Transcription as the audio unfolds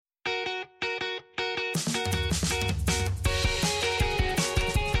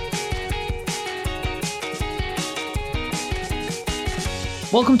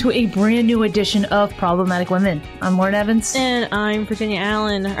Welcome to a brand new edition of Problematic Women. I'm Lauren Evans. And I'm Virginia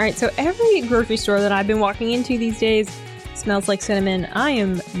Allen. All right, so every grocery store that I've been walking into these days smells like cinnamon. I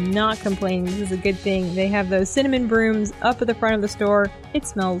am not complaining. This is a good thing. They have those cinnamon brooms up at the front of the store. It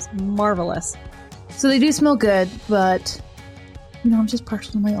smells marvelous. So they do smell good, but, I'm just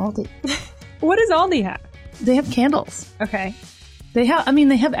partial to my Aldi. What does Aldi have? They have candles. Okay. They have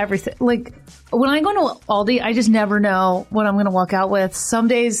everything. Like, when I go to Aldi, I just never know what I'm going to walk out with. Some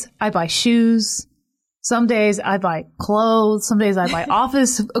days I buy shoes. Some days I buy clothes. Some days I buy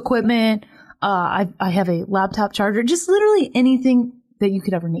office equipment. I have a laptop charger. Just literally anything that you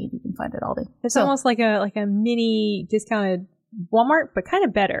could ever need, you can find at Aldi. It's almost like a mini discounted Walmart, but kind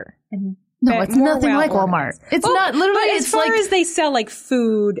of better. And no, it's nothing like Walmart. It's not literally. But as far as they sell like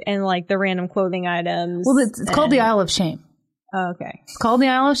food and like the random clothing items. Well, it's called the Aisle of Shame. Oh, okay. It's called the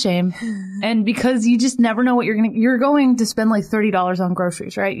Aisle of Shame. And because you just never know what you're going to spend like $30 on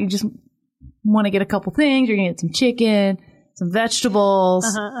groceries, right? You just want to get a couple things. You're going to get some chicken, some vegetables.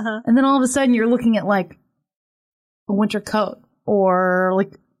 And then all of a sudden you're looking at like a winter coat or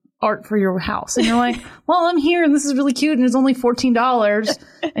like art for your house. And you're like, well, I'm here and this is really cute and it's only $14.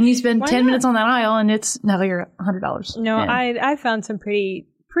 And you spend 10 minutes on that aisle and now you're $100. No, I found some pretty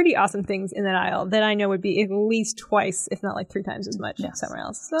awesome things in that aisle that I know would be at least twice, if not like 3 times as much somewhere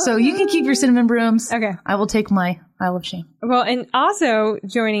else. So you can keep your cinnamon brooms. Okay. I will take my Aisle of Shame. Well, and also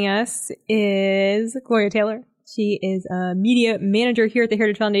joining us is Gloria Taylor. She is a media manager here at the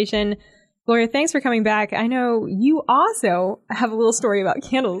Heritage Foundation. Gloria, thanks for coming back. I know you also have a little story about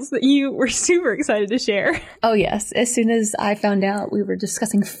candles that you were super excited to share. Oh, yes. As soon as I found out we were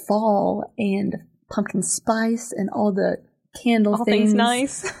discussing fall and pumpkin spice and all the candle all things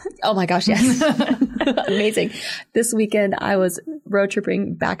nice. Oh my gosh, yes. Amazing. This weekend I was road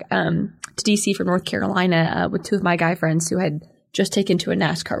tripping back to DC from North Carolina with 2 of my guy friends who had just taken to a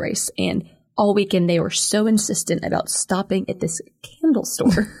NASCAR race, and all weekend they were so insistent about stopping at this candle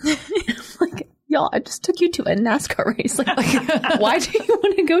store. Like, y'all, I just took you to a NASCAR race. Like why do you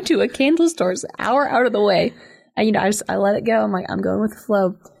want to go to a candle store? It's an hour out of the way. And I let it go. I'm like, I'm going with the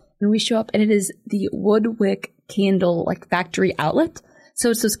flow. And we show up and it is the Woodwick candle like factory outlet. So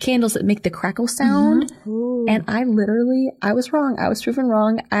it's those candles that make the crackle sound. Mm-hmm. And I was wrong. I was proven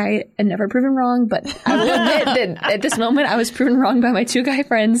wrong. I am never proven wrong, but I will admit that at this moment I was proven wrong by my 2 guy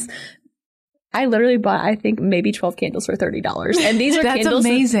friends. I literally bought, I think, maybe 12 candles for $30. And these are That's candles.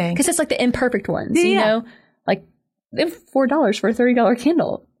 amazing. Because it's like the imperfect ones, you know? Like, they have $4 for a $30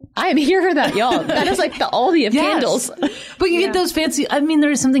 candle. I am here for that, y'all. That is like the Aldi of candles. But you get those fancy,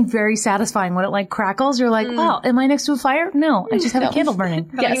 there is something very satisfying when it like crackles. You're like, wow, am I next to a fire? No, I just have a candle burning.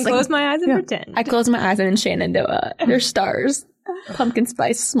 I can close my eyes and pretend. I close my eyes and in Shenandoah, there's stars, pumpkin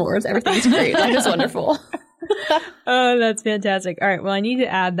spice, s'mores, everything's great. Life is wonderful. Oh, that's fantastic. All right, well, I need to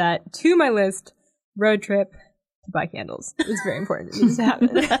add that to my list. Road trip to buy candles. It's very important. It needs to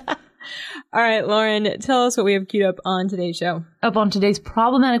happen. All right, Lauren, tell us what we have queued up on today's show. Up on today's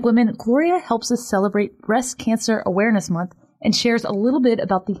Problematic Women, Gloria helps us celebrate Breast Cancer Awareness Month and shares a little bit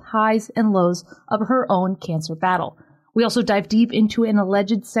about the highs and lows of her own cancer battle. We also dive deep into an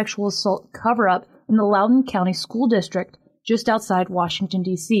alleged sexual assault cover-up in the Loudoun County School District just outside Washington,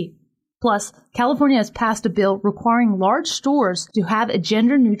 D.C. Plus, California has passed a bill requiring large stores to have a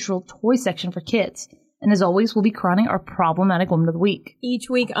gender-neutral toy section for kids. And as always, we'll be crowning our Problematic Woman of the Week. Each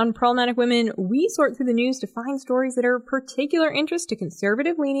week on Problematic Women, we sort through the news to find stories that are of particular interest to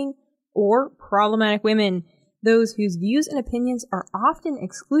conservative-leaning or problematic women, those whose views and opinions are often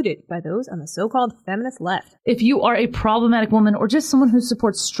excluded by those on the so-called feminist left. If you are a problematic woman or just someone who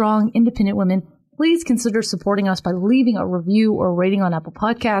supports strong, independent women, please consider supporting us by leaving a review or rating on Apple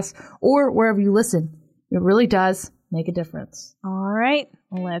Podcasts or wherever you listen. It really does make a difference. All right,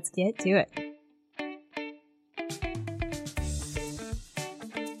 let's get to it.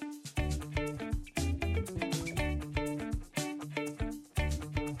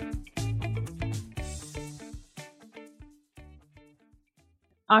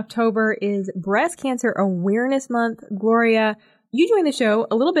 October is Breast Cancer Awareness Month. Gloria, you joined the show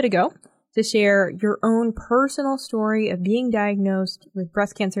a little bit ago to share your own personal story of being diagnosed with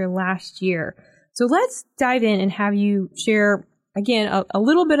breast cancer last year. So let's dive in and have you share, again, a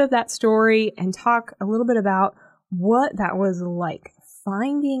little bit of that story and talk a little bit about what that was like,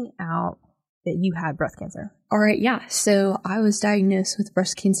 finding out that you had breast cancer. All right, yeah. So I was diagnosed with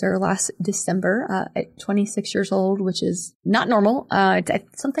breast cancer last December at 26 years old, which is not normal.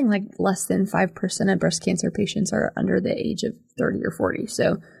 It's something like less than 5% of breast cancer patients are under the age of 30 or 40.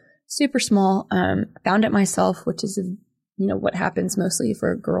 So super small. Found it myself, which is, what happens mostly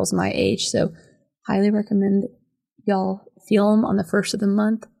for girls my age. So highly recommend y'all feel them on the first of the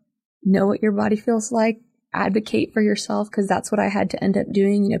month. Know what your body feels like. Advocate for yourself, because that's what I had to end up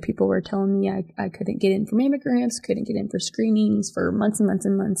doing. People were telling me I couldn't get in for mammograms, couldn't get in for screenings for months and months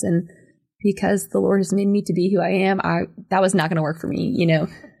and months. And because the Lord has made me to be who I am, that was not going to work for me.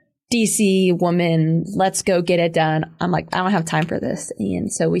 DC woman, let's go get it done. I'm like, I don't have time for this.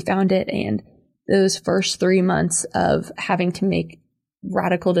 And so we found it. And those first 3 months of having to make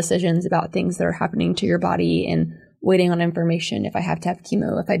radical decisions about things that are happening to your body and waiting on information, if I have to have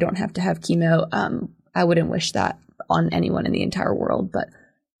chemo, if I don't have to have chemo, I wouldn't wish that on anyone in the entire world. But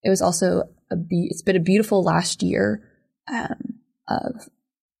it was also it's been a beautiful last year of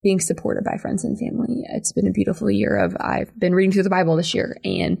being supported by friends and family. It's been a beautiful year I've been reading through the Bible this year,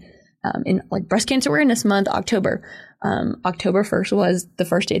 and in like Breast Cancer Awareness Month, October 1st was the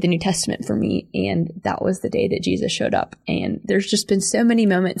first day of the New Testament for me, and that was the day that Jesus showed up. And there's just been so many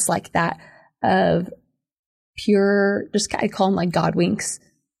moments like that of pure, just I call them like God winks,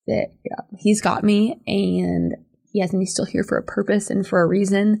 that he's got me and he has me still here for a purpose and for a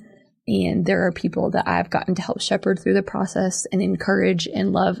reason. And there are people that I've gotten to help shepherd through the process and encourage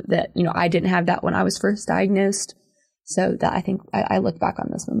and love that, I didn't have that when I was first diagnosed. So that I think I look back on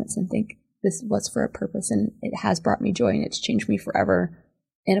those moments and think this was for a purpose, and it has brought me joy, and it's changed me forever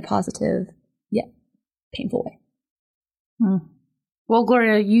in a positive yet painful way. Well,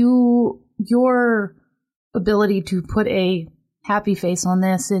 Gloria, your ability to put a happy face on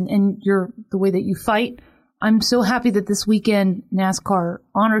this and the way that you fight, I'm so happy that this weekend NASCAR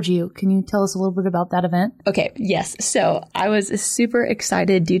honored you. Can you tell us a little bit about that event? Okay, yes. So I was super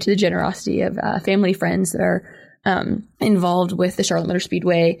excited due to the generosity of family friends that are involved with the Charlotte Motor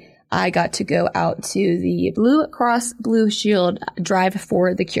Speedway. I got to go out to the Blue Cross Blue Shield Drive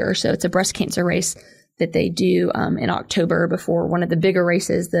for the Cure. So it's a breast cancer race that they do in October before one of the bigger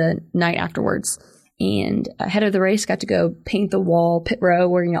races the night afterwards. And ahead of the race, got to go paint the wall, pit row,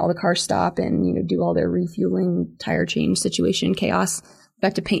 where all the cars stop and do all their refueling, tire change situation chaos.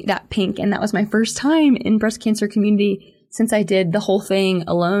 Got to paint that pink, and that was my first time in breast cancer community since I did the whole thing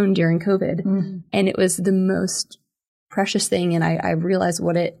alone during COVID. Mm-hmm. And it was the most precious thing, and I realized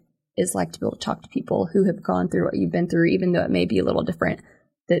what it is like to be able to talk to people who have gone through what you've been through, even though it may be a little different,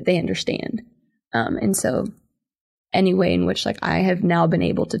 that they understand. And so any way in which I have now been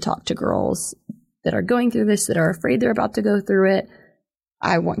able to talk to girls that are going through this, that are afraid they're about to go through it,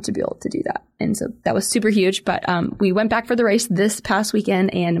 I want to be able to do that. And so that was super huge. But we went back for the race this past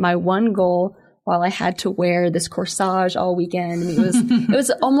weekend, and my one goal, while I had to wear this corsage all weekend, it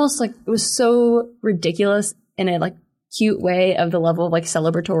was almost it was so ridiculous in a cute way of the level of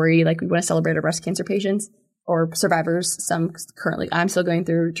celebratory, we want to celebrate our breast cancer patients or survivors. Some currently, I'm still going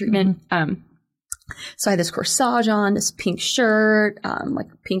through treatment. Mm-hmm. So I had this corsage on, this pink shirt,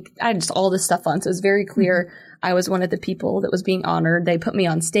 pink, I had just all this stuff on. So it was very clear I was one of the people that was being honored. They put me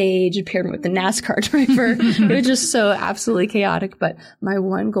on stage and paired me with the NASCAR driver. It was just so absolutely chaotic. But my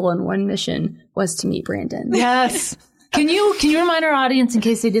one goal and one mission was to meet Brandon. Yes. Can you remind our audience, in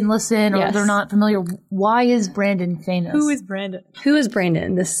case they didn't listen or they're not familiar, why is Brandon famous? Who is Brandon? Who is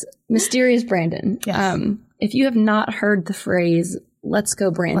Brandon? This mysterious Brandon. Yes. If you have not heard the phrase, "Let's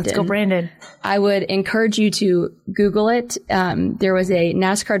go, Brandon." Let's go, Brandon. I would encourage you to Google it. There was a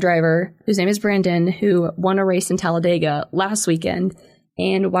NASCAR driver whose name is Brandon who won a race in Talladega last weekend.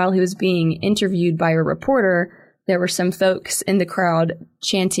 And while he was being interviewed by a reporter, there were some folks in the crowd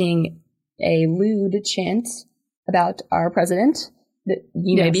chanting a lewd chant about our president that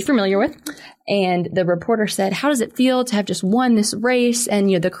you may be familiar with. And the reporter said, "How does it feel to have just won this race? And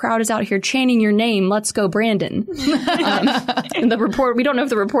the crowd is out here chanting your name. Let's go, Brandon." And the reporter, we don't know if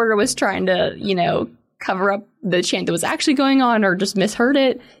the reporter was trying to, cover up the chant that was actually going on or just misheard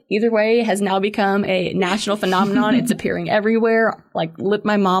it. Either way, it has now become a national phenomenon. It's appearing everywhere.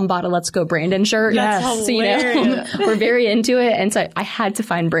 My mom bought a "Let's Go, Brandon" shirt. Yes. So, we're very into it. And so I had to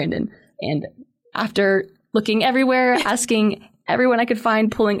find Brandon. And after looking everywhere, asking everyone I could find,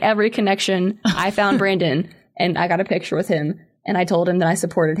 pulling every connection, I found Brandon, and I got a picture with him, and I told him that I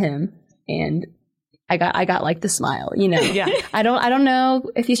supported him, and I got the smile, Yeah. I don't know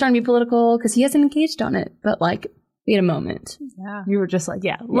if he's trying to be political because he hasn't engaged on it, but we had a moment. Yeah. You were just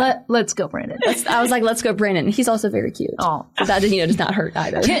let's go, Brandon. I was like, "Let's go, Brandon." He's also very cute. Oh, so that does not hurt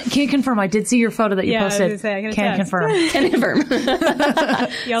either. Can confirm. I did see your photo that you posted. I was gonna say, I can confirm. Can confirm.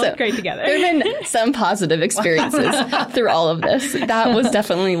 Y'all look great together. There have been some positive experiences through all of this. That was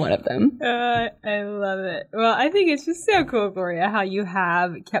definitely one of them. I love it. Well, I think it's just so cool, Gloria, how you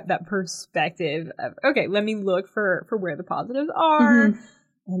have kept that perspective of, okay, let me look for where the positives are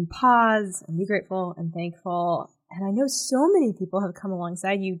and pause and be grateful and thankful. And I know so many people have come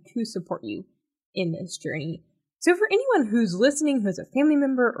alongside you to support you in this journey. So for anyone who's listening, who has a family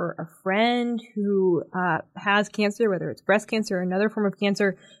member or a friend who has cancer, whether it's breast cancer or another form of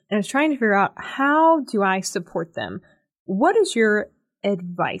cancer, and is trying to figure out, how do I support them? What is your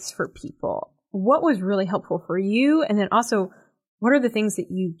advice for people? What was really helpful for you? And then also, what are the things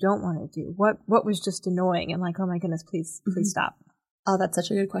that you don't want to do? What was just annoying and like, oh my goodness, please stop? Oh, that's such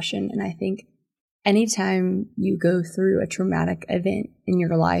a good question. And I think anytime you go through a traumatic event in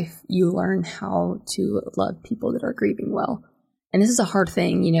your life, you learn how to love people that are grieving well. And this is a hard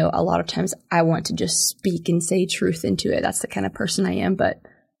thing. You know, a lot of times I want to just speak and say truth into it. That's the kind of person I am. But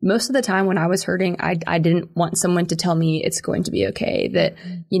most of the time when I was hurting, I didn't want someone to tell me it's going to be okay, that,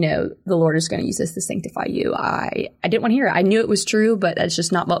 you know, the Lord is going to use this to sanctify you. I didn't want to hear it. I knew it was true, but that's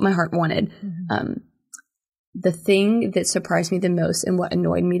just not what my heart wanted. The thing that surprised me the most and what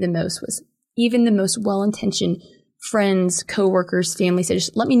annoyed me the most was even the most well-intentioned friends, coworkers, family said,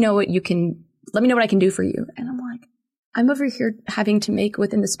 just let me know what I can do for you. And I'm like, I'm over here having to make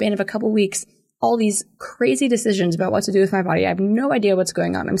within the span of a couple weeks all these crazy decisions about what to do with my body. I have no idea what's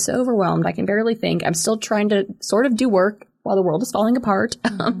going on. I'm so overwhelmed. I can barely think. I'm still trying to sort of do work while the world is falling apart.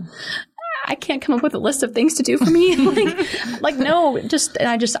 I can't come up with a list of things to do for me. No,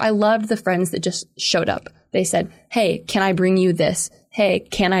 I loved the friends that just showed up. They said, hey, can I bring you this? Hey,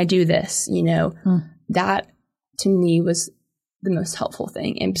 can I do this? You know, that to me was the most helpful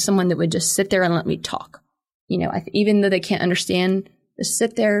thing. And someone that would just sit there and let me talk. You know, even though they can't understand, just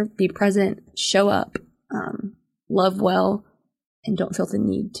sit there, be present, show up, love well, and don't feel the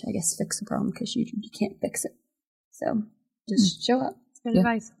need to, I guess, fix the problem because you can't fix it. So just show up. Good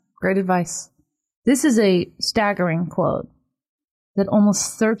advice. Great advice. This is a staggering quote that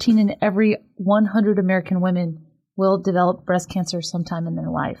almost 13 in every 100 American women will develop breast cancer sometime in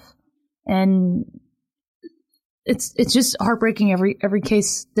their life. And it's just heartbreaking every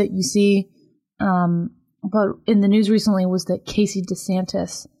case that you see. But in the news recently was that Casey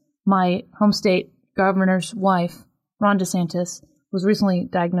DeSantis, my home state governor's wife, Ron DeSantis, was recently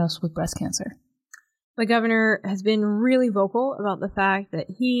diagnosed with breast cancer. The governor has been really vocal about the fact that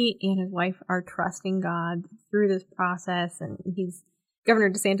he and his wife are trusting God through this process. And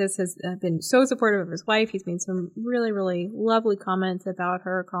Governor DeSantis has been so supportive of his wife. He's made some really, really lovely comments about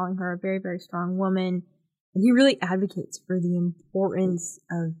her, calling her a very, very strong woman. And he really advocates for the importance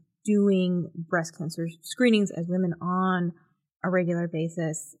of doing breast cancer screenings as women on a regular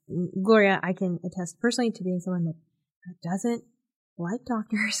basis. Gloria, I can attest personally to being someone that doesn't like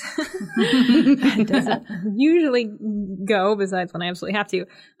doctors. Doesn't usually go, besides when I absolutely have to.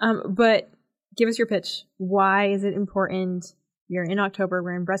 But give us your pitch. Why is it important? You're in October.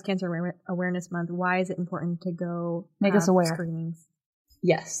 We're in Breast Cancer Awareness Month. Why is it important to go make us aware? Screenings?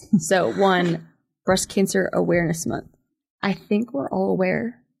 Yes. So Breast Cancer Awareness Month. I think we're all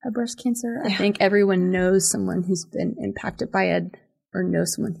aware of breast cancer. I think everyone knows someone who's been impacted by it or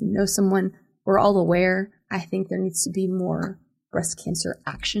knows someone who knows someone. We're all aware. I think there needs to be more Breast Cancer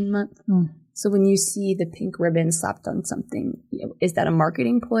Action Month. So when you see the pink ribbon slapped on something, is that a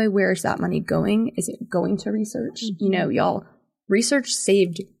marketing ploy? Where is that money going? Is it going to research? Y'all, research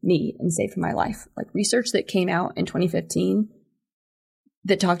saved me and saved my life. Like research that came out in 2015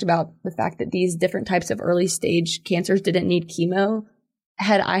 that talked about the fact that these different types of early stage cancers didn't need chemo.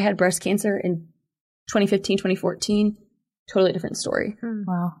 Had I had breast cancer in 2015, 2014, totally different story.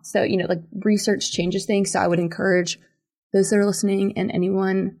 Wow. So, research changes things. So I would encourage those that are listening and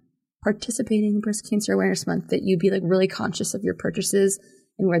anyone participating in Breast Cancer Awareness Month that you be really conscious of your purchases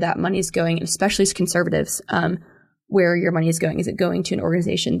and where that money is going, and especially as conservatives, where your money is going. Is it going to an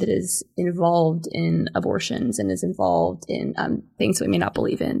organization that is involved in abortions and is involved in things that we may not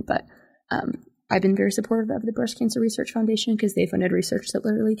believe in? But I've been very supportive of the Breast Cancer Research Foundation because they funded research that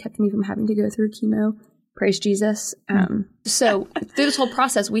literally kept me from having to go through chemo. Praise Jesus. So through this whole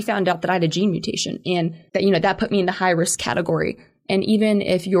process, we found out that I had a gene mutation and that, that put me in the high risk category. And even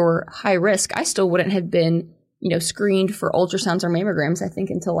if you're high risk, I still wouldn't have been, screened for ultrasounds or mammograms, I think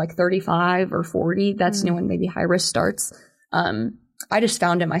until 35 or 40. That's when maybe high risk starts. I just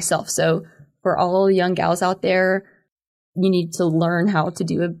found it myself. So for all young gals out there, you need to learn how to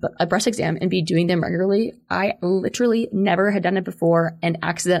do a breast exam and be doing them regularly. I literally never had done it before and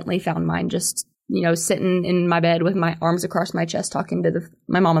accidentally found mine just sitting in my bed with my arms across my chest talking to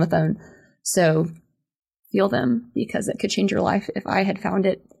my mom on the phone. So feel them, because it could change your life. If I had found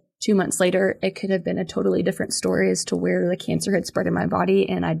it 2 months later, it could have been a totally different story as to where the cancer had spread in my body.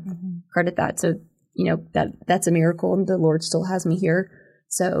 And I credit that to, that's a miracle and the Lord still has me here.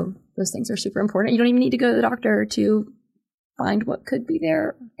 So those things are super important. You don't even need to go to the doctor to find what could be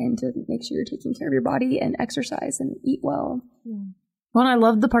there and to make sure you're taking care of your body and exercise and eat well. Well, I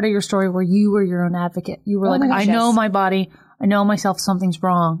loved the part of your story where you were your own advocate. You were like, I know my body. I know myself. Something's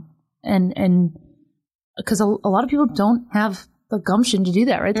wrong. And because a lot of people don't have the gumption to do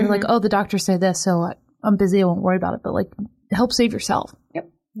that, right? They're like, oh, the doctors say this, so I'm busy. I won't worry about it. But like, help save yourself. Yep.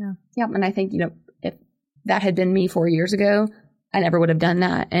 Yeah. Yep. And I think, if that had been me 4 years ago, I never would have done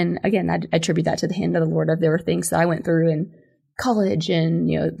that. And again, I attribute that to the hand of the Lord. There were things that I went through in college and,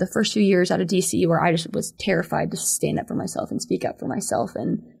 the first few years out of DC where I just was terrified to stand up for myself and speak up for myself,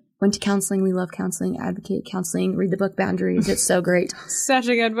 and went to counseling. We love counseling, advocate counseling, read the book Boundaries. It's so great. Such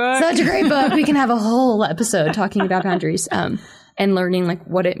a good book. Such a great book. We can have a whole episode talking about boundaries, and learning like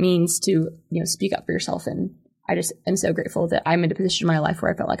what it means to, speak up for yourself. And I just am so grateful that I'm in a position in my life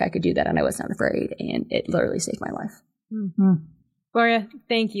where I felt like I could do that and I was not afraid, and it literally saved my life. Mm-hmm. Gloria,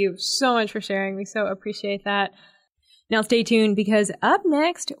 thank you so much for sharing. We so appreciate that. Now stay tuned, because up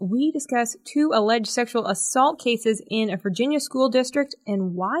next, we discuss 2 alleged sexual assault cases in a Virginia school district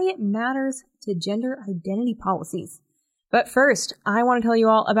and why it matters to gender identity policies. But first, I want to tell you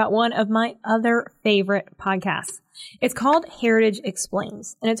all about one of my other favorite podcasts. It's called Heritage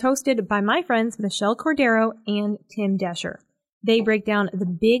Explains, and it's hosted by my friends Michelle Cordero and Tim Desher. They break down the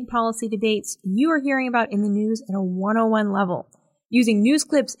big policy debates you are hearing about in the news at a 101 level. Using news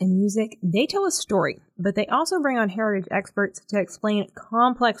clips and music, they tell a story, but they also bring on heritage experts to explain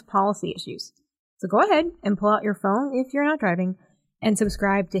complex policy issues. So go ahead and pull out your phone if you're not driving and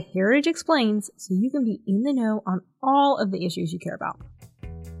subscribe to Heritage Explains so you can be in the know on all of the issues you care about.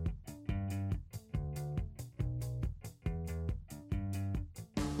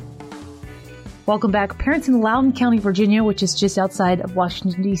 Welcome back. Parents in Loudoun County, Virginia, which is just outside of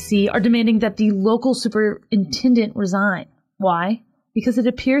Washington, D.C., are demanding that the local superintendent resign. Why? Because it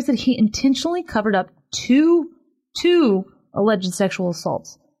appears that he intentionally covered up two alleged sexual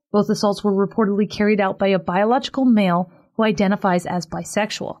assaults. Both assaults were reportedly carried out by a biological male who identifies as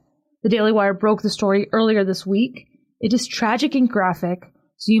bisexual. The Daily Wire broke the story earlier this week. It is tragic and graphic,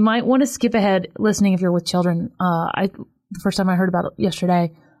 so you might want to skip ahead listening if you're with children. The first time I heard about it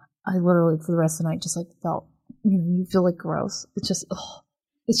yesterday, I literally for the rest of the night just felt, you feel like gross. It's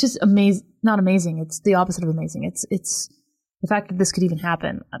just amazing. Not amazing. It's the opposite of amazing. It's the fact that this could even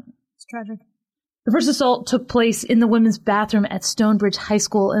happen. It's tragic. The first assault took place in the women's bathroom at Stonebridge High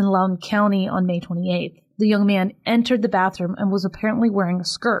School in Loudoun County on May 28th. The young man entered the bathroom and was apparently wearing a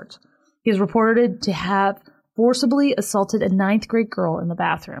skirt. He is reported to have forcibly assaulted a 9th grade girl in the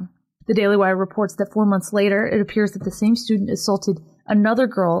bathroom. The Daily Wire reports that 4 months later, it appears that the same student assaulted another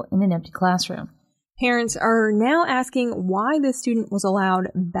girl in an empty classroom. Parents are now asking why this student was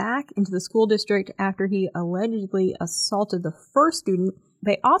allowed back into the school district after he allegedly assaulted the first student.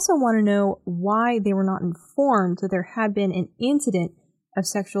 They also want to know why they were not informed that there had been an incident of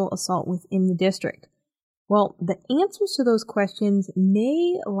sexual assault within the district. Well, the answers to those questions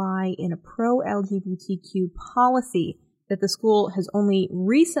may lie in a pro-LGBTQ policy that the school has only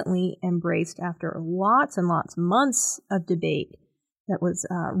recently embraced after lots and lots, months of debate that was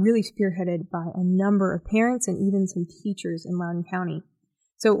really spearheaded by a number of parents and even some teachers in Loudoun County.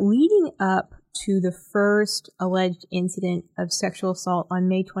 So leading up to the first alleged incident of sexual assault on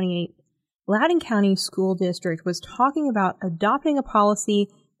May 28th, Loudoun County School District was talking about adopting a policy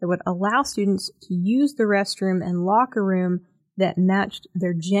that would allow students to use the restroom and locker room that matched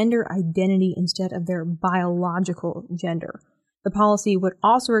their gender identity instead of their biological gender. The policy would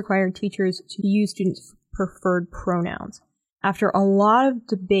also require teachers to use students' preferred pronouns. After a lot of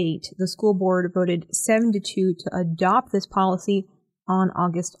debate, the school board voted 7-2 to adopt this policy on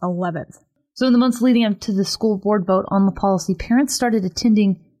August 11th. So in the months leading up to the school board vote on the policy, parents started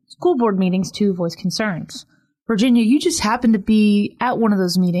attending school board meetings to voice concerns. Virginia, you just happened to be at one of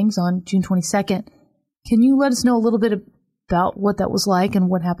those meetings on June 22nd. Can you let us know a little bit about what that was like and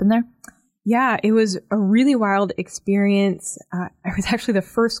what happened there? Yeah, it was a really wild experience. It was actually the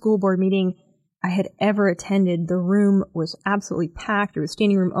first school board meeting I had ever attended. The room was absolutely packed. It was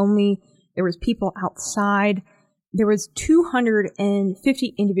standing room only. There was people outside. There was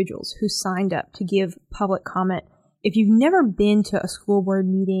 250 individuals who signed up to give public comment. If you've never been to a school board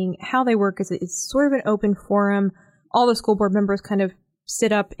meeting, how they work is it's sort of an open forum. All the school board members kind of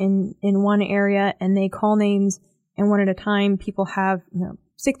sit up in one area and they call names, and one at a time people have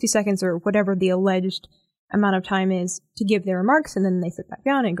 60 seconds or whatever the alleged amount of time is to give their remarks, and then they sit back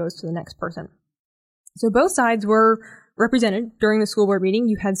down and it goes to the next person. So both sides were represented during the school board meeting.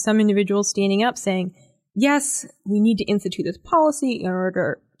 You had some individuals standing up saying, yes, we need to institute this policy in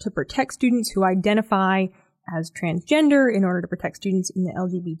order to protect students who identify as transgender, in order to protect students in the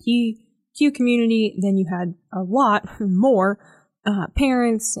LGBTQ community. Then you had a lot more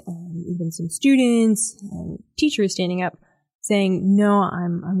parents and even some students and teachers standing up saying, no,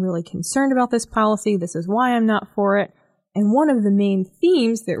 I'm really concerned about this policy. This is why I'm not for it. And one of the main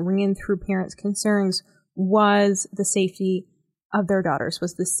themes that ran through parents' concerns was the safety of their daughters,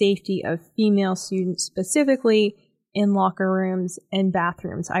 was the safety of female students, specifically in locker rooms and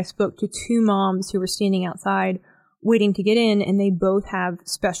bathrooms. I spoke to two moms who were standing outside waiting to get in, and they both have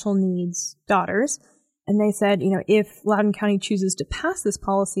special needs daughters. And they said, if Loudoun County chooses to pass this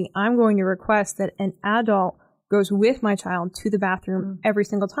policy, I'm going to request that an adult goes with my child to the bathroom every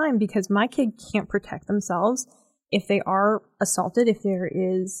single time, because my kid can't protect themselves if they are assaulted, if there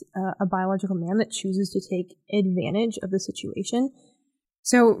is a biological man that chooses to take advantage of the situation.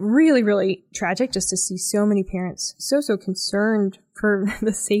 So really, really tragic just to see so many parents so concerned for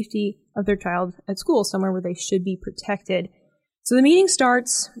the safety of their child at school, somewhere where they should be protected. So the meeting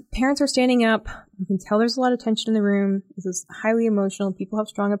starts. Parents are standing up. You can tell there's a lot of tension in the room. This is highly emotional. People have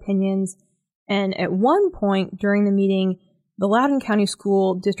strong opinions. And at one point during the meeting, the Loudoun County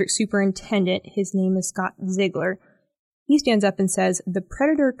School District Superintendent, his name is Scott Ziegler, he stands up and says, the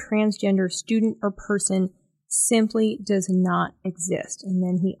predator transgender student or person simply does not exist. And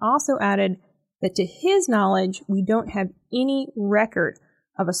then he also added that to his knowledge, we don't have any record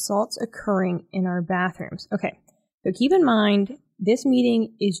of assaults occurring in our bathrooms. Okay, so keep in mind, this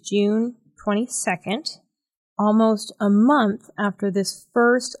meeting is June 22nd, almost a month after this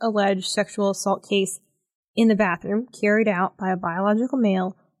first alleged sexual assault case in the bathroom carried out by a biological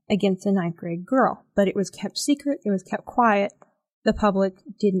male against a ninth grade girl. But it was kept secret, it was kept quiet, the public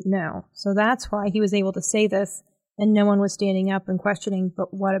didn't know. So that's why he was able to say this, and no one was standing up and questioning,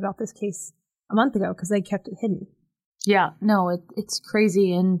 but what about this case a month ago? Because they kept it hidden. Yeah, no, it's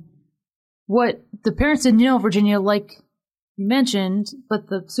crazy. And what the parents didn't know, Virginia, like you mentioned, but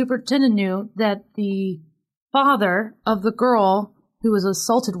the superintendent knew that the father of the girl who was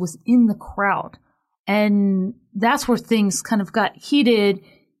assaulted was in the crowd. And that's where things kind of got heated.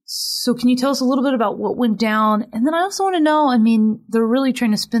 So can you tell us a little bit about what went down? And then I also want to know, they're really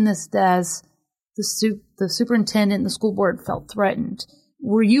trying to spin this as the superintendent and the school board felt threatened.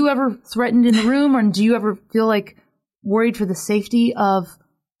 Were you ever threatened in the room, or do you ever feel worried for the safety of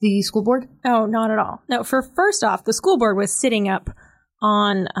the school board? Oh, not at all. No, first off, the school board was sitting up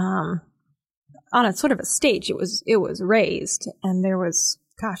on a sort of a stage. It was raised, and there was,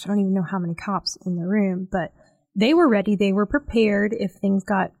 I don't even know how many cops in the room, but they were ready. They were prepared if things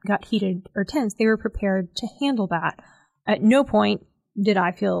got heated or tense. They were prepared to handle that. At no point did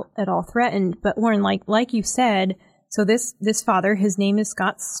I feel at all threatened. But Lauren, like you said, so this father, his name is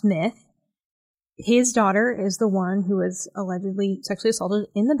Scott Smith. His daughter is the one who was allegedly sexually assaulted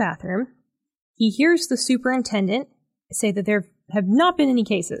in the bathroom. He hears the superintendent say that there have not been any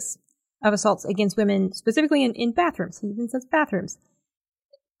cases of assaults against women, specifically in bathrooms. He even says bathrooms.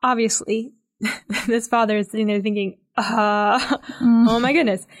 Obviously, this father is sitting there thinking, oh my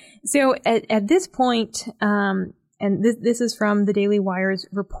goodness. So at this point, and this is from the Daily Wire's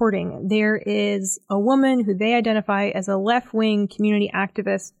reporting, there is a woman who they identify as a left-wing community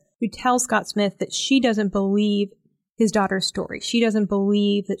activist who tells Scott Smith that she doesn't believe his daughter's story. She doesn't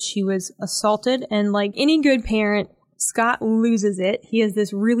believe that she was assaulted. And like any good parent, Scott loses it. He has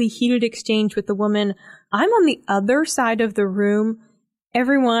this really heated exchange with the woman. I'm on the other side of the room.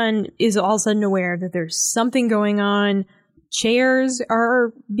 Everyone is all of a sudden aware that there's something going on. Chairs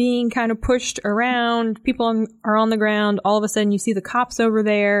are being kind of pushed around. People are on the ground. All of a sudden you see the cops over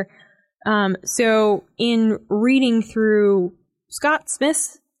there. So in reading through Scott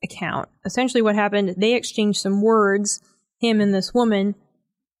Smith's account, essentially what happened, they exchanged some words, him and this woman.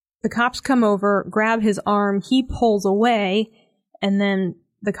 The cops come over, grab his arm, he pulls away, and then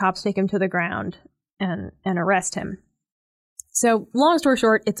the cops take him to the ground and arrest him. So long story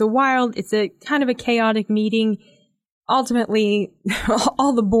short, it's a kind of a chaotic meeting. Ultimately,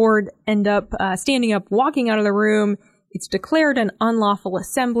 all the board end up standing up, walking out of the room. It's declared an unlawful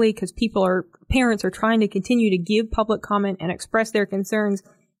assembly because parents are trying to continue to give public comment and express their concerns,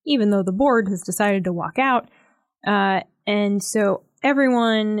 even though the board has decided to walk out. And so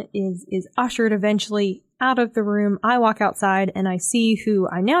everyone is ushered eventually out of the room. I walk outside and I see who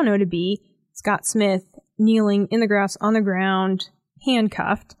I now know to be Scott Smith kneeling in the grass on the ground,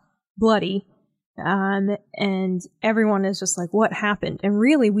 handcuffed, bloody. And everyone is just like, what happened? And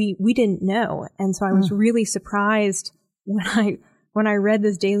really, we didn't know. And so I was really surprised when I read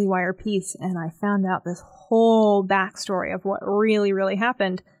this Daily Wire piece and I found out this whole backstory of what really, really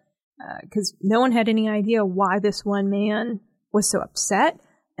happened. Because no one had any idea why this one man was so upset,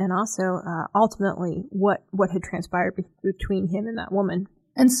 and also ultimately what had transpired between him and that woman.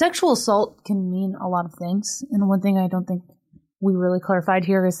 And sexual assault can mean a lot of things. And one thing I don't think we really clarified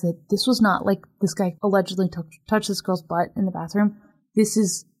here is that this was not like this guy allegedly touched this girl's butt in the bathroom. This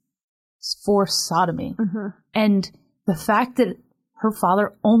is forced sodomy. Mm-hmm. And the fact that her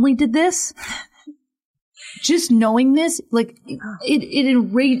father only did this, just knowing this, like, it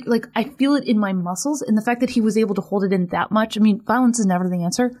enraged, like, I feel it in my muscles. And the fact that he was able to hold it in that much, I mean, violence is never the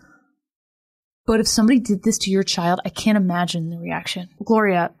answer. But if somebody did this to your child, I can't imagine the reaction.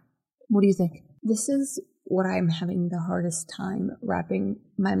 Gloria, what do you think? This is what I'm having the hardest time wrapping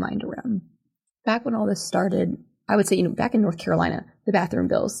my mind around. Back when all this started, I would say, back in North Carolina, the bathroom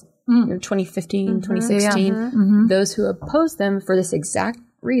bills, 2015, 2016, Yeah. those who opposed them for this exact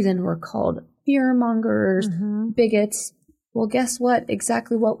reason were called fearmongers, bigots. Well, guess what?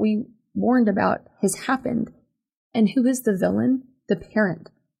 Exactly what we warned about has happened. And who is the villain? The parent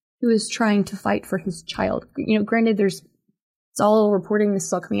who is trying to fight for his child. Granted, it's all reporting, this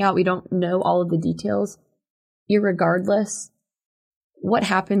is all coming out. We don't know all of the details. Irregardless, what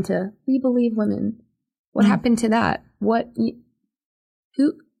happened to We Believe Women? What happened to that?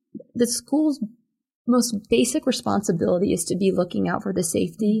 The school's most basic responsibility is to be looking out for the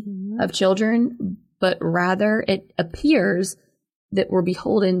safety of children, but rather it appears that we're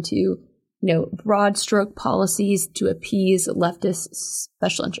beholden to, broad stroke policies to appease leftist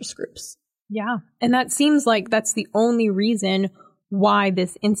special interest groups. Yeah. And that seems like that's the only reason why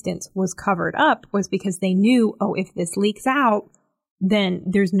this instance was covered up, was because they knew, if this leaks out, then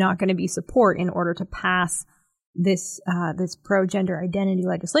there's not going to be support in order to pass this pro-gender identity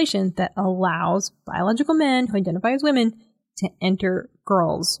legislation that allows biological men who identify as women to enter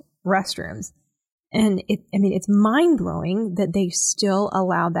girls' restrooms. And it's mind-blowing that they still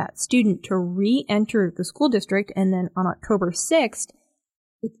allow that student to re-enter the school district, and then on October 6th,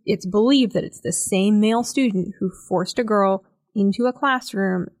 it's believed that it's the same male student who forced a girl into a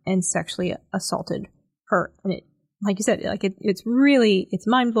classroom and sexually assaulted her. And it, like you said, it's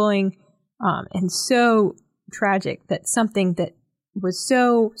mind-blowing, and so tragic that something that was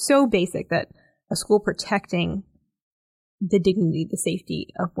so basic, that a school protecting the dignity, the safety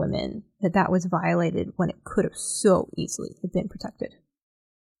of women, that was violated when it could have so easily have been protected.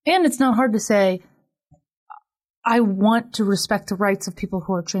 And it's not hard to say, I want to respect the rights of people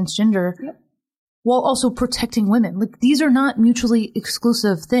who are transgender, while also protecting women. Like, these are not mutually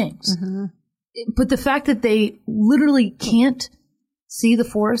exclusive things. But the fact that they literally can't see the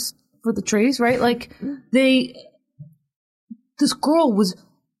forest for the trees, right? Like, this girl was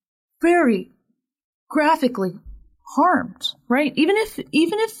very graphically harmed, right? Even if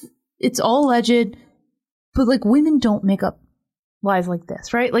it's all alleged, but like, women don't make up lies like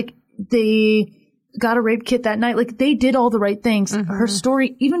this, right? Like, they got a rape kit that night. Like, they did all the right things. Her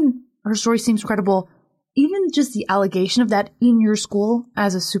story seems credible. Even just the allegation of that in your school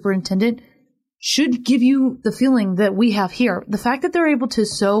as a superintendent should give you the feeling that we have here. The fact that they're able to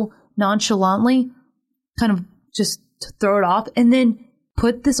so nonchalantly kind of just throw it off and then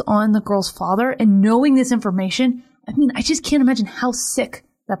put this on the girl's father, and knowing this information, I mean, I just can't imagine how sick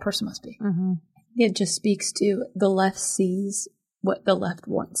that person must be. It just speaks to the left sees what the left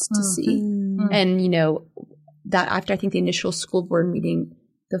wants to see. And, that after, I think, the initial school board meeting,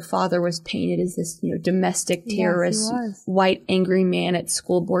 the father was painted as this, domestic terrorist, white, angry man at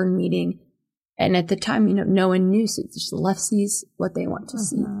school board meeting. And at the time, no one knew. So it's just the left sees what they want to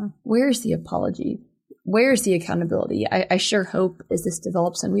see. Where's the apology? Where's the accountability? I sure hope as this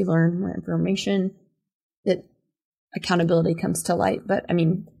develops and we learn more information that accountability comes to light. But I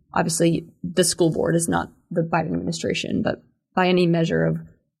mean, obviously the school board is not the Biden administration, but by any measure of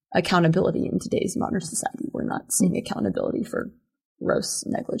accountability in today's modern society, we're not seeing accountability for gross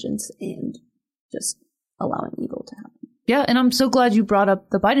negligence and just allowing evil to happen. Yeah, and I'm so glad you brought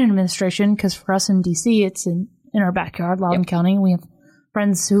up the Biden administration, because for us in D.C., it's in our backyard, Loudoun County. We have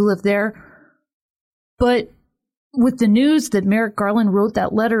friends who live there. But with the news that Merrick Garland wrote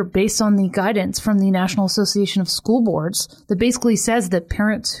that letter based on the guidance from the National Association of School Boards that basically says that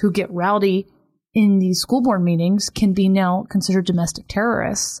parents who get rowdy in these school board meetings can be now considered domestic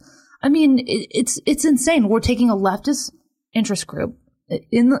terrorists. I mean, it's insane. We're taking a leftist interest group.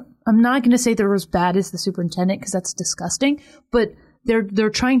 I'm not going to say they're as bad as the superintendent, because that's disgusting, but they're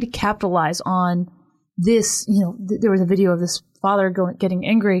trying to capitalize on this. There was a video of this father getting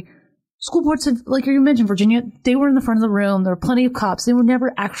angry. School boards have, like you mentioned, Virginia, they were in the front of the room. There were plenty of cops. They were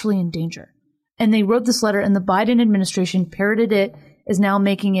never actually in danger. And they wrote this letter, and the Biden administration parroted it, is now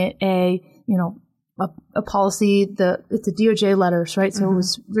making it a policy. It's a DOJ letter, right? So it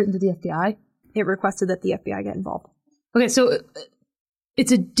was written to the FBI. It requested that the FBI get involved. Okay, so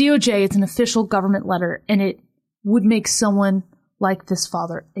it's a DOJ, it's an official government letter, and it would make someone like this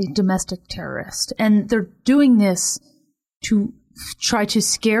father a domestic terrorist. And they're doing this to try to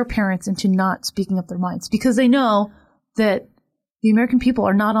scare parents into not speaking up their minds, because they know that the American people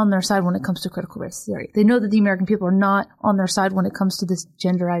are not on their side when it comes to critical race theory. They know that the American people are not on their side when it comes to this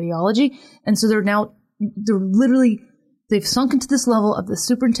gender ideology. And so they've sunk into this level of the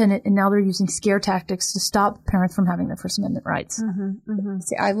superintendent, and now they're using scare tactics to stop parents from having their First Amendment rights.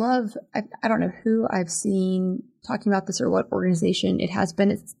 See, I don't know who I've seen talking about this or what organization it has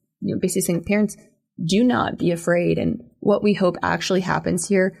been. It's, basically saying parents, do not be afraid. And what we hope actually happens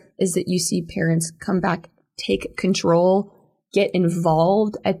here is that you see parents come back, take control, get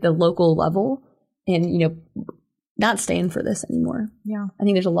involved at the local level, and, not stand for this anymore. Yeah. I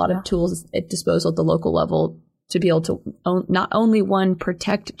think there's a lot of tools at disposal at the local level to be able to not only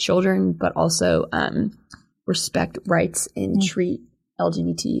protect children, but also respect rights and treat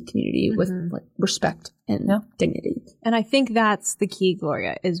LGBT community with respect and dignity. And I think that's the key,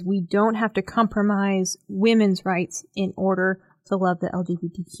 Gloria, is we don't have to compromise women's rights in order to love the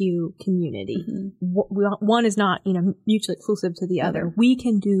LGBTQ community. One is not, mutually exclusive to the other. We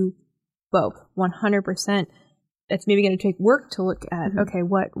can do both 100%. It's maybe going to take work to look at, okay,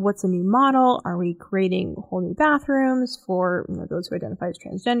 what's a new model? Are we creating whole new bathrooms for those who identify as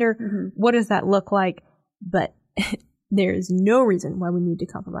transgender? What does that look like? But there's no reason why we need to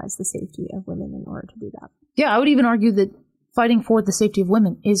compromise the safety of women in order to do that. Yeah, I would even argue that fighting for the safety of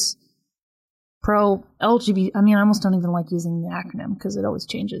women is pro-LGBT. I mean, I almost don't even like using the acronym because it always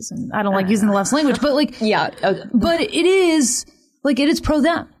changes, and I don't like using the left's language. But but it is pro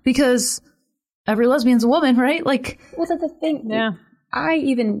them, because every lesbian's a woman, right? Well, that's the thing. Yeah. I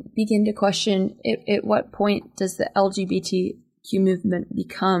even begin to question at what point does the LGBTQ movement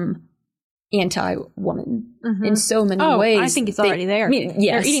become anti-woman in so many ways. I think it's already there.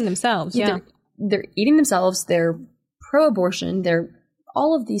 Yes. They're eating themselves. Yeah. They're eating themselves. They're pro-abortion. They're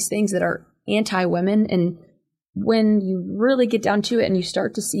all of these things that are anti-women. And when you really get down to it and you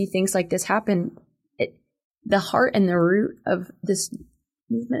start to see things like this happen, the heart and the root of this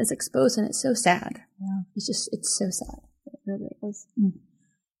movement is exposed, and it's so sad. Yeah. It's so sad. It really is.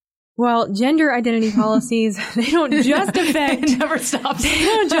 Well, gender identity policies, they don't just affect... It never stops. They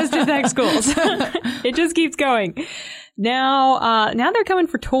don't just affect schools. It just keeps going. Now they're coming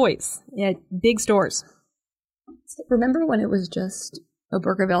for toys at big stores. Remember when it was just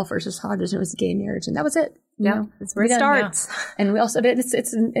Obergefell versus Hodges, and it was gay marriage, and that was it? Yeah, that's where it starts. Yeah. And we also did. It's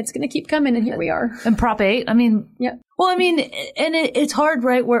going to keep coming, and here we are. And Prop 8. I mean, yeah. Well, I mean, and it's hard,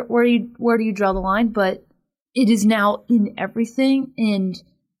 right? Where do you draw the line? But it is now in everything. And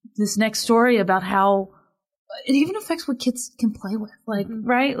this next story about how it even affects what kids can play with,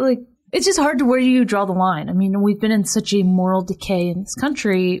 right? It's just hard to where you draw the line. I mean, we've been in such a moral decay in this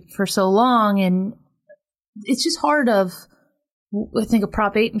country for so long, and it's just hard I think of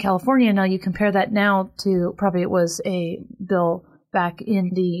Prop 8 in California. Now you compare that now to Prop 8 was a bill back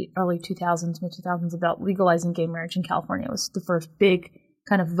in the early 2000s, mid-2000s, about legalizing gay marriage in California. It was the first big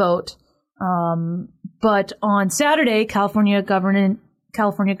kind of vote. But on Saturday, California Governor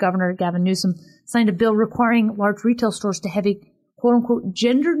Gavin Newsom signed a bill requiring large retail stores to have a quote-unquote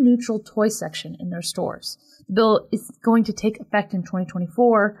gender-neutral toy section in their stores. The bill is going to take effect in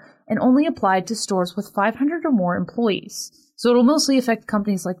 2024 and only applied to stores with 500 or more employees. So it'll mostly affect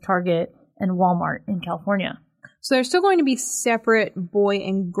companies like Target and Walmart in California. So there's still going to be separate boy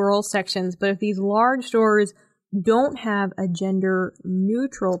and girl sections, but if these large stores don't have a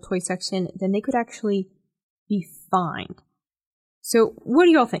gender-neutral toy section, then they could actually be fined. So what do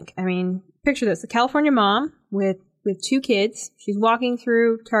you all think? I mean, picture this. A California mom with 2 kids. She's walking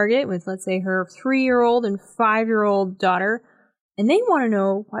through Target with, let's say, her 3-year-old and 5-year-old daughter, and they want to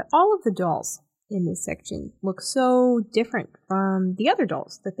know why all of the dolls in this section look so different from the other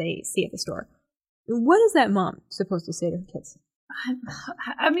dolls that they see at the store. What is that mom supposed to say to her kids?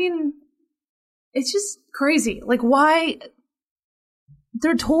 I mean, it's just crazy. Why?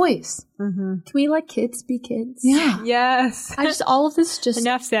 They're toys. Can we let kids be kids? Yeah. Yes. All of this just...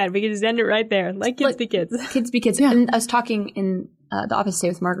 Enough said. We can just end it right there. Let kids be kids. Kids be kids. Yeah. And I was talking in the office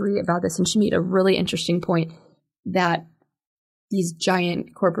today with Marguerite about this, and she made a really interesting point that these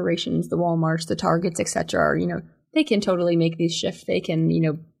giant corporations, the Walmarts, the Targets, etc., they can totally make these shifts. They can,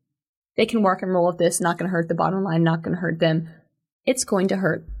 they can work and roll with this, not going to hurt the bottom line, not going to hurt them. It's going to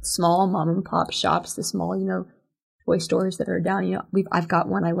hurt small mom and pop shops, the small, toy stores that are down. I've got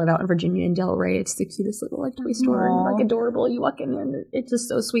one. I live out in Virginia in Delray. It's the cutest little toy store, and adorable. You walk in there, and it's just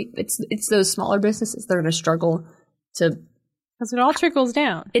so sweet. It's those smaller businesses that are going to struggle to. Because it all trickles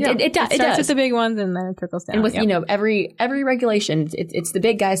down. It starts does with the big ones, and then it trickles down. And with every regulation, it's the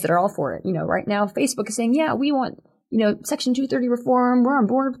big guys that are all for it. Right now Facebook is saying, yeah, we want Section 230 reform. We're on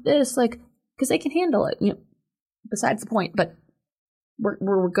board with this, because they can handle it. besides the point, but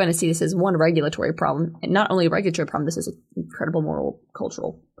we're going to see this as one regulatory problem, and not only a regulatory problem, this is an incredible moral,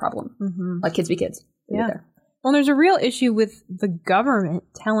 cultural problem. Like kids be kids. Yeah. Well, there's a real issue with the government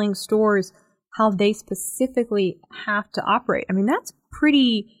telling stores how they specifically have to operate. I mean, that's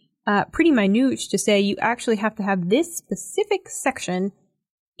pretty minute to say you actually have to have this specific section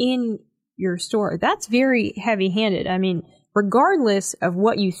in your store. That's very heavy-handed. I mean, regardless of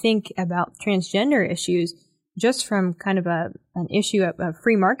what you think about transgender issues, just from kind of an issue of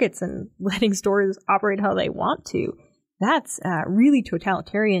free markets and letting stores operate how they want to, that's really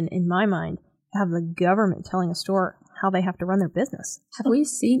totalitarian in my mind, to have the government telling a store how they have to run their business. Have we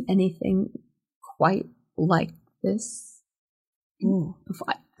seen anything quite like this?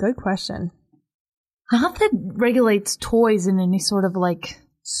 Good question. Not that regulates toys in any sort of like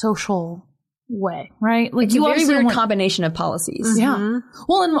social way, right? Like it's a very weird combination of policies. Yeah.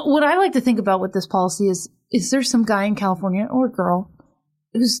 Well, and what I like to think about with this policy is there some guy in California or a girl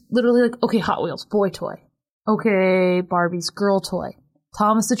who's literally like, okay, Hot Wheels, boy toy. Okay, Barbie's girl toy.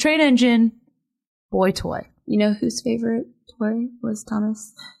 Thomas the Train Engine, boy toy. You know whose favorite toy was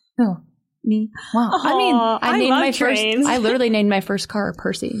Thomas? Who? Me. Wow. I named my trains. I literally named my first car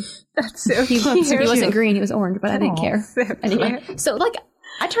Percy. That's so cute. He wasn't green, he was orange, but I didn't care. So anyway, so like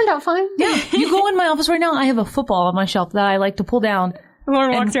I turned out fine. Yeah. You go in my office right now, I have a football on my shelf that I like to pull down.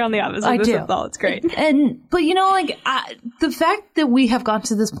 Lauren walks around the office with this football. It's great. But you know, like the fact that we have gotten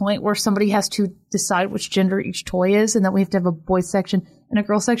to this point where somebody has to decide which gender each toy is, and that we have to have a boys section and a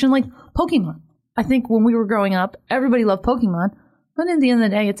girls section, like Pokemon. I think when we were growing up, everybody loved Pokemon. But at the end of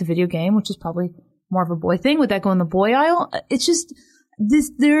the day, it's a video game, which is probably more of a boy thing. Would that go in the boy aisle? It's just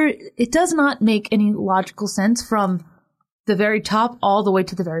it does not make any logical sense from the very top all the way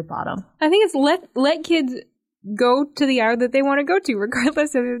to the very bottom. I think it's let kids go to the aisle that they want to go to,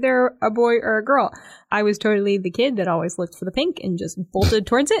 regardless of if they're a boy or a girl. I was totally the kid that always looked for the pink and just bolted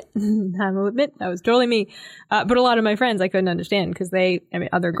towards it. I will admit, that was totally me. But a lot of my friends I couldn't understand because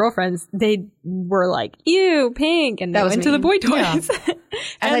other girlfriends, they were like, ew, pink, and they went to the boy toys. Yeah.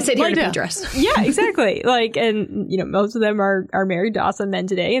 As I sit here in a pink dress. Yeah, exactly. Like, and, most of them are married to awesome men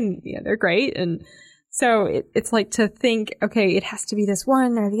today, and, they're great. And so it's like to think, okay, it has to be this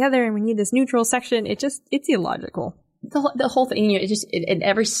one or the other, and we need this neutral section. It's illogical. The whole thing, in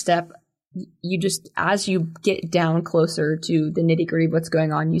every step, you just, as you get down closer to the nitty gritty of what's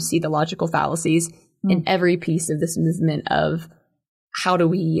going on, you see the logical fallacies in every piece of this movement of how do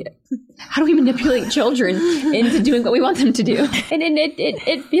we manipulate children into doing what we want them to do. And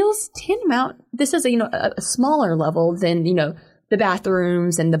it feels tantamount. This is a smaller level than, the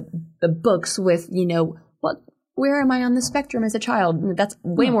bathrooms and the books with, where am I on the spectrum as a child? That's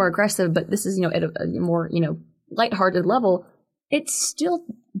way more aggressive, but this is, at a more, lighthearted level. It's still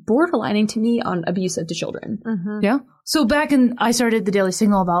borderlining to me on abusive to children. Mm-hmm. Yeah. So I started the Daily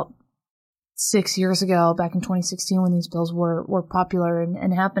Signal about 6 years ago, back in 2016, when these bills were popular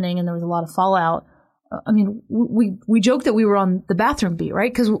and happening, and there was a lot of fallout. I mean, we joked that we were on the bathroom beat,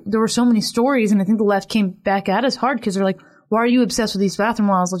 right? Because there were so many stories, and I think the left came back at us hard because they're like, why are you obsessed with these bathroom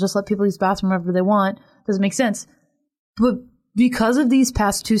laws? They'll just let people use the bathroom wherever they want. Doesn't make sense. But because of these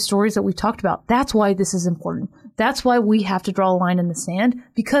past two stories that we talked about, that's why this is important. That's why we have to draw a line in the sand,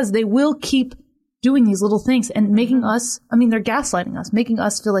 because they will keep doing these little things and making us, they're gaslighting us, making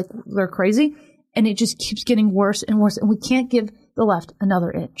us feel like they're crazy. And it just keeps getting worse and worse. And we can't give the left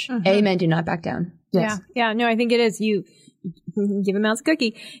another inch. Mm-hmm. Amen. Do not back down. Yes. Yeah. No, I think it is. You give a mouse a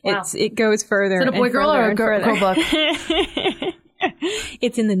cookie. Wow. It goes further. Is it a boy girl or a girl book?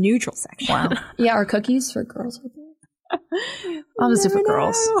 It's in the neutral section. Wow. Yeah. Are cookies for girls or boys? Obviously for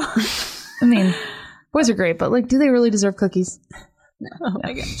girls. Boys are great, but do they really deserve cookies? No. Oh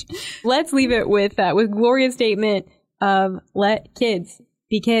my gosh. Let's leave it with Gloria's statement of let kids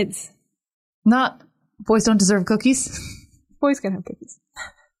be kids. Not boys don't deserve cookies. Boys can have cookies.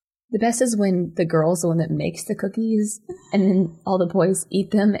 The best is when the girl's the one that makes the cookies, and then all the boys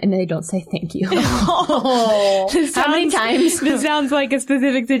eat them, and they don't say thank you. Oh, how many times? This sounds like a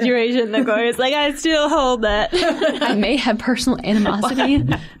specific situation. The Gloria's like, I still hold that. I may have personal animosity.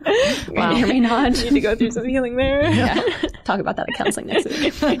 Wow. May or may not. You need to go through some healing there. Yeah. Talk about that at counseling next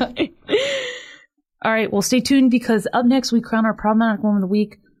week. All right. Well, stay tuned, because up next we crown our Problematic Woman of the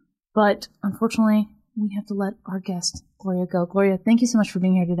Week. But unfortunately, we have to let our guest, Gloria, go. Gloria, thank you so much for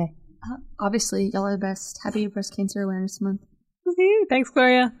being here today. Obviously, y'all are the best. Happy Breast Cancer Awareness Month. Mm-hmm. Thanks,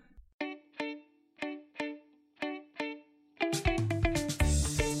 Gloria.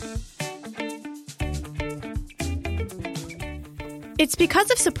 It's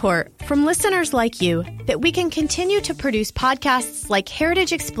because of support from listeners like you that we can continue to produce podcasts like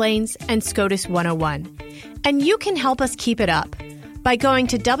Heritage Explains and SCOTUS 101. And you can help us keep it up by going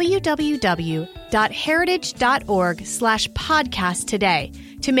to www.heritage.org/podcast today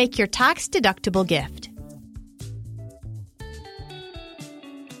to make your tax-deductible gift.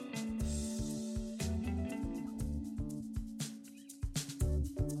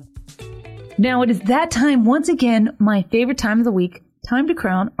 Now it is that time once again, my favorite time of the week, time to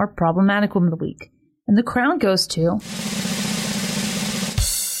crown our problematic woman of the week. And the crown goes to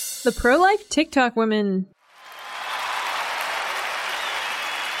the pro-life TikTok women.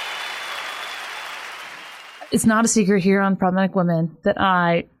 It's not a secret here on Problematic Women that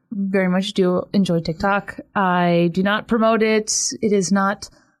I very much do enjoy TikTok. I do not promote it. It is not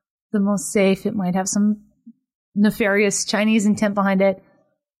the most safe. It might have some nefarious Chinese intent behind it,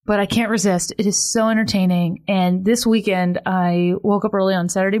 but I can't resist. It is so entertaining. And this weekend, I woke up early on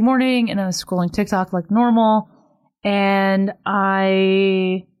Saturday morning and I was scrolling TikTok like normal. And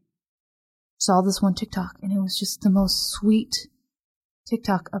I saw this one TikTok and it was just the most sweet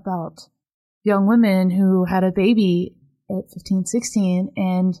TikTok about young women who had a baby at 15, 16,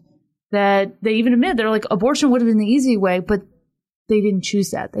 and that they even admit, they're like, abortion would have been the easy way, but they didn't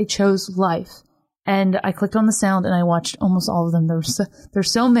choose that. They chose life. And I clicked on the sound and I watched almost all of them.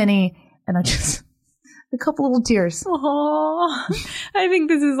 There's so many, and I just, a couple little tears. Oh, I think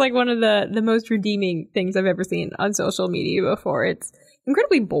this is like one of the most redeeming things I've ever seen on social media before. It's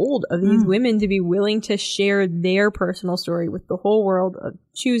incredibly bold of these women to be willing to share their personal story with the whole world of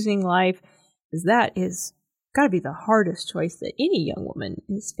choosing life. Because that is got to be the hardest choice that any young woman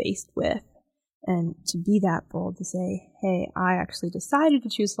is faced with. And to be that bold to say, hey, I actually decided to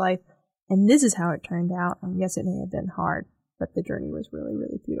choose life, and this is how it turned out. And yes, it may have been hard, but the journey was really,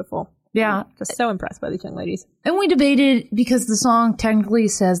 really beautiful. Yeah. Just so impressed by these young ladies. And we debated, because the song technically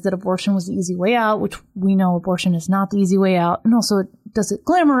says that abortion was the easy way out, which we know abortion is not the easy way out. And also, does it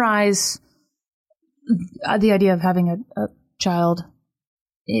glamorize the idea of having a child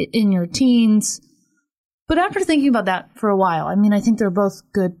in your teens? But after thinking about that for a while, I mean, I think they're both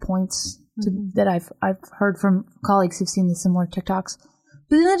good points that I've heard from colleagues who've seen the similar TikToks.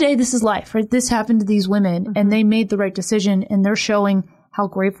 But at the end of the day, this is life, right? This happened to these women and they made the right decision and they're showing how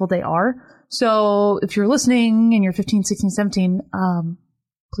grateful they are. So if you're listening and you're 15, 16, 17,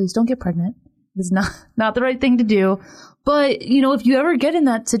 please don't get pregnant. It's not the right thing to do. But, you know, if you ever get in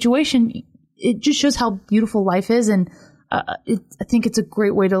that situation, it just shows how beautiful life is. And I think it's a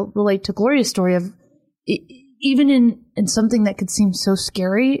great way to relate to Gloria's story of even in something that could seem so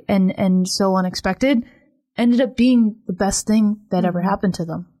scary and so unexpected, ended up being the best thing that ever happened to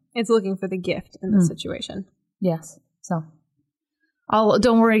them. It's looking for the gift in this situation. Yes. So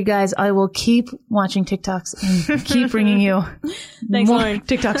don't worry, guys. I will keep watching TikToks and keep bringing you Thanks, more Lauren.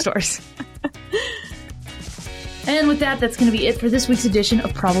 TikTok stories. And with that, that's going to be it for this week's edition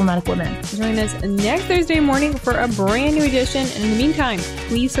of Problematic Women. Join us next Thursday morning for a brand new edition. And in the meantime,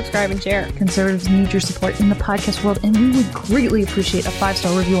 please subscribe and share. Conservatives need your support in the podcast world, and we would greatly appreciate a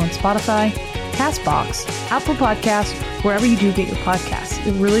 5-star review on Spotify, CastBox, Apple Podcasts, wherever you do get your podcasts.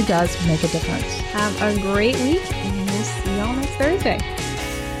 It really does make a difference. Have a great week, and we'll see y'all next Thursday.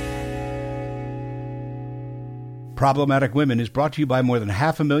 Problematic Women is brought to you by more than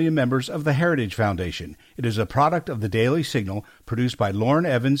 500,000 members of the Heritage Foundation. It is a product of the Daily Signal, produced by Lauren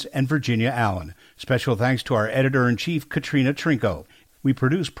Evans and Virginia Allen. Special thanks to our editor-in-chief, Katrina Trinko. We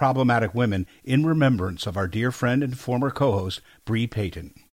produce Problematic Women in remembrance of our dear friend and former co-host, Bree Payton.